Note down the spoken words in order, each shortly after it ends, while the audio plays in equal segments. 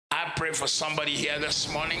pray for somebody here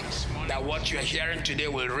this morning that what you're hearing today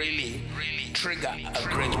will really trigger a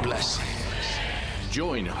great blessing.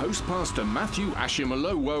 Join host Pastor Matthew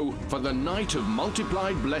Ashimolowo for the Night of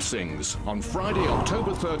Multiplied Blessings on Friday,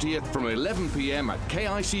 October 30th from 11 p.m. at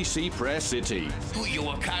KICC Prayer City. You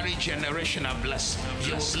will carry generational blessing.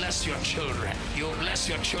 You will bless your children. You will bless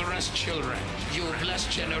your children's children. You will bless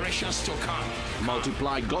generations to come.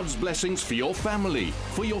 Multiply God's blessings for your family,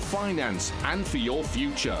 for your finance, and for your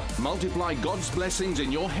future. Multiply God's blessings in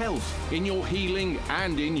your health, in your healing,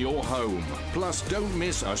 and in your home. Plus, don't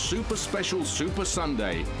miss a super special Super Sunday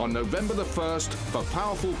on November the 1st for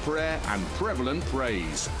powerful prayer and prevalent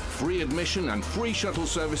praise. Free admission and free shuttle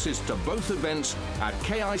services to both events at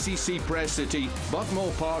KICC Prayer City,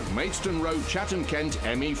 Buckmore Park, Maidstone Road, Chatham, Kent,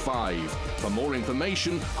 ME5. For more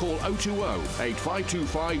information, call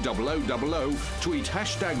 020-8525-0000, tweet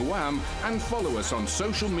 #WAM, and follow us on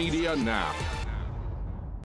social media now.